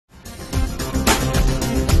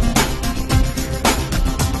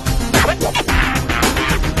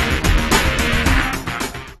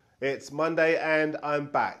It's Monday and I'm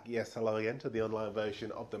back. Yes, hello again to the online version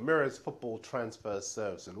of the Mirrors Football Transfer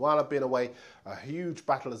Service. And while I've been away, a huge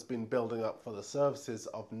battle has been building up for the services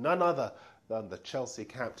of none other than the Chelsea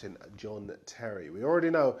captain, John Terry. We already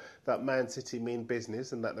know that Man City mean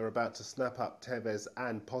business and that they're about to snap up Tevez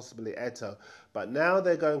and possibly Eto'o. But now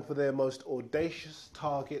they're going for their most audacious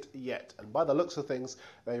target yet. And by the looks of things,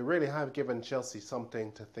 they really have given Chelsea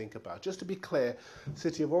something to think about. Just to be clear,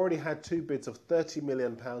 City have already had two bids of £30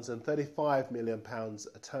 million and £35 million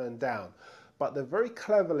turned down. But they've very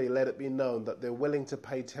cleverly let it be known that they're willing to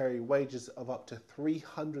pay Terry wages of up to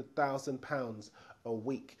 £300,000 a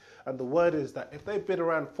week. And the word is that if they bid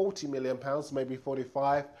around £40 million, maybe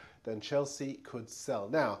 45, then Chelsea could sell.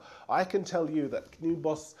 Now, I can tell you that new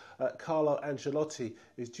boss Carlo Ancelotti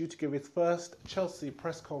is due to give his first Chelsea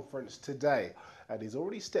press conference today. And he's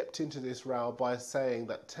already stepped into this row by saying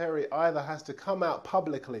that Terry either has to come out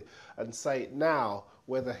publicly and say now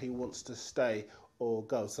whether he wants to stay or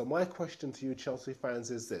go. So my question to you Chelsea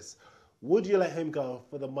fans is this: would you let him go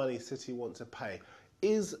for the money City want to pay?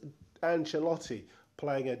 Is Ancelotti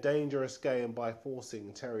playing a dangerous game by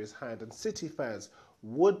forcing Terry's hand? And City fans,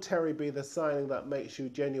 would Terry be the signing that makes you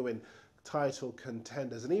genuine title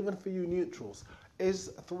contenders? And even for you neutrals,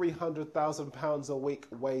 is £300,000 a week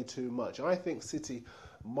way too much? I think City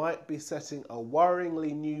might be setting a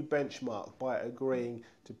worryingly new benchmark by agreeing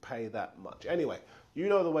to pay that much. Anyway, you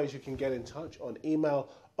know the ways you can get in touch: on email,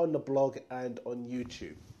 on the blog and on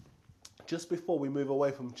YouTube. Just before we move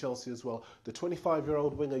away from Chelsea as well, the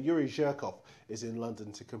 25-year-old winger Yuri Zhirkov is in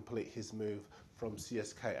London to complete his move from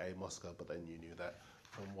CSKA Moscow, but then you knew that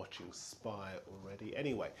from watching Spy already.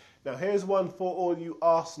 Anyway, now here's one for all you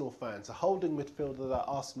Arsenal fans. A holding midfielder that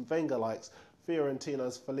Arsene Wenger likes,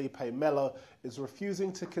 Fiorentina's Felipe Melo, is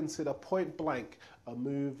refusing to consider point blank a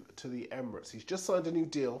move to the Emirates. He's just signed a new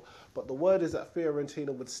deal, but the word is that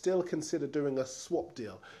Fiorentina would still consider doing a swap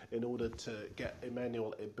deal in order to get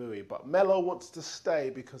Emmanuel Eboué. But Melo wants to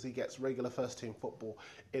stay because he gets regular first-team football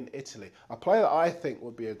in Italy. A player that I think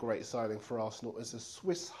would be a great signing for Arsenal is a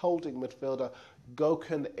Swiss holding midfielder,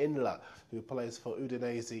 Gökhan Inler, who plays for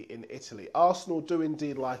Udinese in Italy. Arsenal do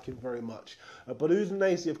indeed like him very much, but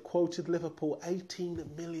Udinese have quoted Liverpool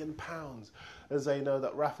 £18 million, as they know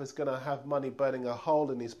that Rafa's going to have money burning a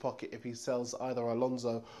hole in his pocket if he sells either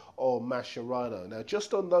Alonso or Mascherano. Now,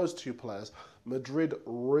 just on those two players, Madrid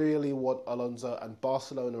really want Alonso and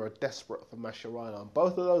Barcelona are desperate for Mascherano. And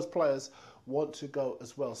both of those players want to go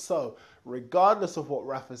as well. So, regardless of what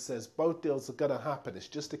Rafa says, both deals are going to happen. It's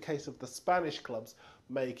just a case of the Spanish clubs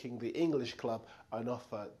making the English club an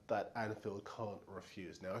offer that Anfield can't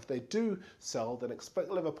refuse. Now, if they do sell, then expect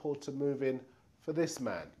Liverpool to move in for this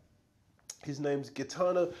man. His name's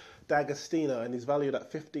Gaetano D'Agostino and he's valued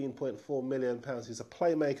at £15.4 million. He's a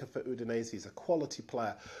playmaker for Udinese. He's a quality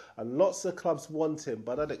player and lots of clubs want him,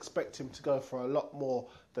 but I'd expect him to go for a lot more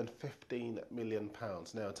than £15 million.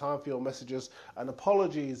 Now, time for your messages, and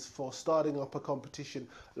apologies for starting up a competition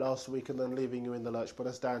last week and then leaving you in the lurch, but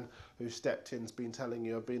as Dan, who stepped in, has been telling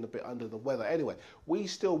you, I've been a bit under the weather. Anyway, we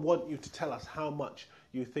still want you to tell us how much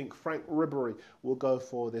you think Frank Ribery will go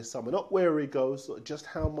for this summer. Not where he goes, just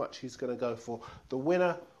how much he's going to go for. The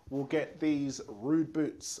winner will get these rude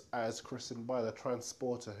boots, as christened by the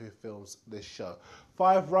transporter who films this show.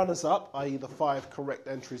 5 runners-up, i.e. the 5 correct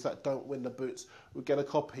entries that don't win the boots, will get a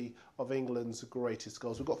copy of England's greatest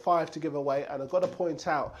goals. We've got 5 to give away, and I've got to point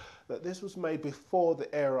out that this was made before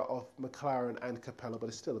the era of McLaren and Capella, but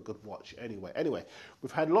it's still a good watch anyway.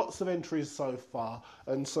 We've had lots of entries so far,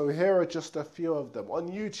 and so here are just a few of them. On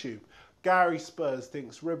YouTube, Gary Spurs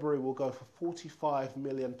thinks Ribery will go for £45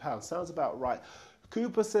 million. Sounds about right.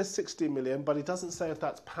 Cooper says 60 million, but he doesn't say if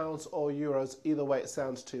that's pounds or euros. Either way, it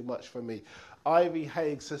sounds too much for me. Ivy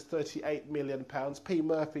Haig says £38 million. P.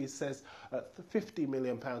 Murphy says £50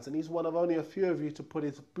 million, and he's one of only a few of you to put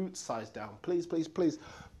his boot size down. Please, please, please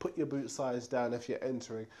put your boot size down if you're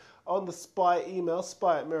entering. On the Spy email,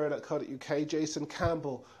 spy@mirror.co.uk, Jason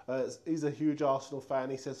Campbell, he's a huge Arsenal fan.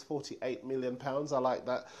 He says £48 million. I like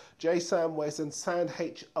that. J. Samways and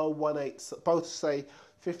SandH018 both say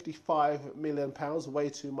 £55 million, way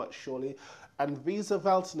too much surely. And Visa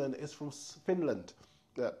Valtonen is from Finland.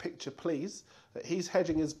 Picture please. He's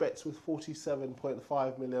hedging his bets with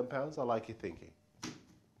 £47.5 million. I like your thinking.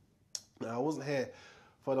 Now, I wasn't here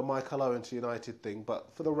for the Michael Owen to United thing,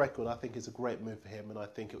 but for the record, I think it's a great move for him, and I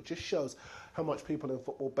think it just shows how much people in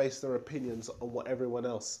football base their opinions on what everyone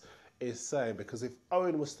else is saying. Because if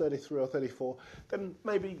Owen was 33 or 34, then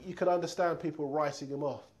maybe you could understand people writing him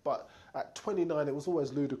off. But At 29, it was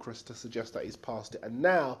always ludicrous to suggest that he's past it. And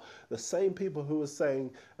now, the same people who are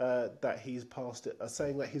saying that he's past it are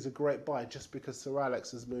saying that he's a great buy just because Sir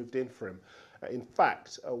Alex has moved in for him. In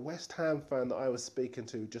fact, a West Ham fan that I was speaking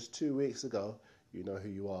to just 2 weeks ago, you know who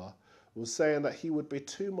you are, was saying that he would be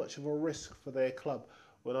too much of a risk for their club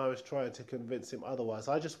when I was trying to convince him otherwise.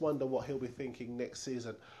 I just wonder what he'll be thinking next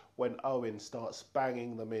season when Owen starts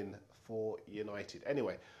banging them in for United.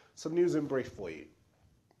 Anyway, some news in brief for you.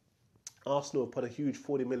 Arsenal put a huge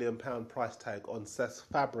 £40 million price tag on Cesc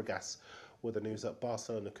Fabregas with the news that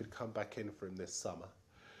Barcelona could come back in for him this summer.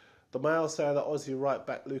 The Mail say that Aussie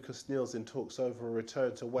right-back Lucas Neal's in talks over a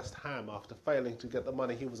return to West Ham after failing to get the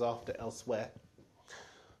money he was after elsewhere.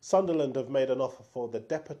 Sunderland have made an offer for the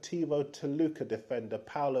Deportivo Toluca defender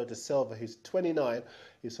Paulo de Silva, who's 29,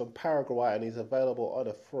 he's from Paraguay and he's available on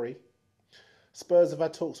a free. Spurs have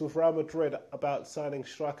had talks with Real Madrid about signing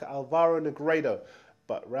striker Alvaro Negredo,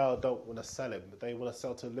 but Real don't want to sell him. They want to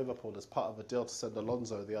sell to Liverpool as part of a deal to send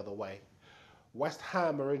Alonso the other way. West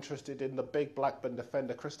Ham are interested in the big Blackburn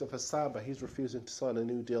defender Christopher Samba. He's refusing to sign a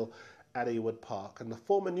new deal at Ewood Park. And the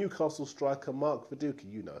former Newcastle striker Mark Viduka,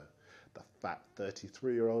 you know, the fat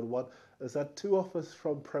 33-year-old one, has had 2 offers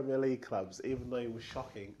from Premier League clubs, even though he was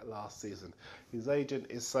shocking last season. His agent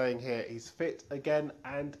is saying here he's fit again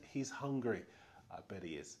and he's hungry. I bet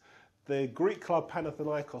he is. The Greek club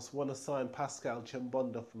Panathinaikos want to sign Pascal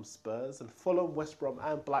Chimbonda from Spurs, and Fulham, West Brom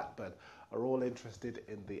and Blackburn are all interested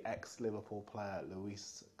in the ex-Liverpool player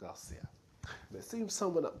Luis Garcia. And it seems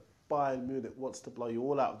someone at Bayern Munich wants to blow you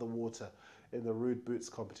all out of the water in the Rude Boots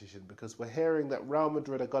competition, because we're hearing that Real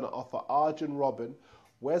Madrid are going to offer Arjen Robben,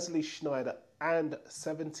 Wesley Sneijder and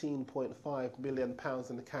 £17.5 million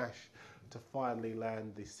in cash to finally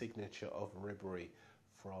land the signature of Ribéry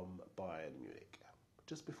from Bayern Munich.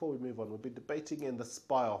 Just before we move on, we'll be debating in the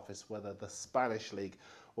Spy Office whether the Spanish League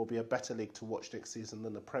will be a better league to watch next season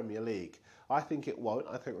than the Premier League. I think it won't.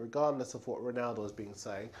 I think regardless of what Ronaldo has been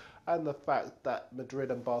saying and the fact that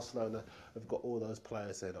Madrid and Barcelona have got all those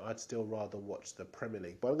players in, I'd still rather watch the Premier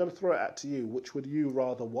League. But I'm going to throw it out to you. Which would you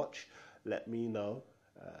rather watch? Let me know.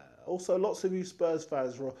 Also, lots of you Spurs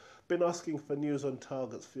fans have been asking for news on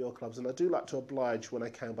targets for your clubs, and I do like to oblige when I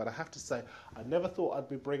can, but I have to say, I never thought I'd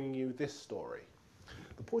be bringing you this story.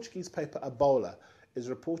 The Portuguese paper A Bola is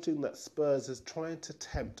reporting that Spurs is trying to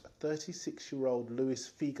tempt 36-year-old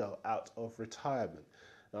Luis Figo out of retirement.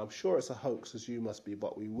 Now, I'm sure it's a hoax, as you must be,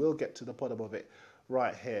 but we will get to the bottom of it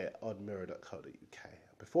right here on mirror.co.uk.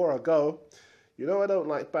 Before I go, you know I don't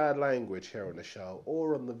like bad language here on the show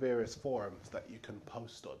or on the various forums that you can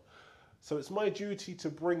post on. So it's my duty to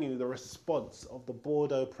bring you the response of the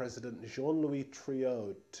Bordeaux president Jean-Louis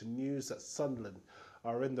Triot to news that Sunderland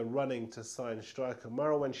are in the running to sign striker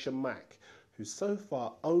Marouane Chamakh, who's so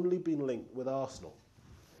far only been linked with Arsenal.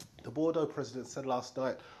 The Bordeaux president said last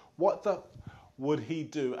night, what the would he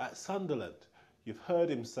do at Sunderland? You've heard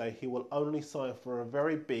him say he will only sign for a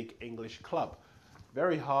very big English club.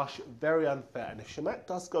 Very harsh, very unfair. And if Chamakh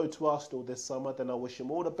does go to Arsenal this summer, then I wish him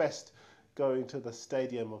all the best going to the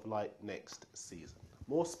Stadium of Light next season.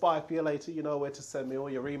 More Spy for you later. You know where to send me all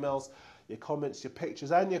your emails, your comments, your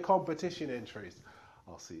pictures and your competition entries.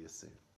 I'll see you soon.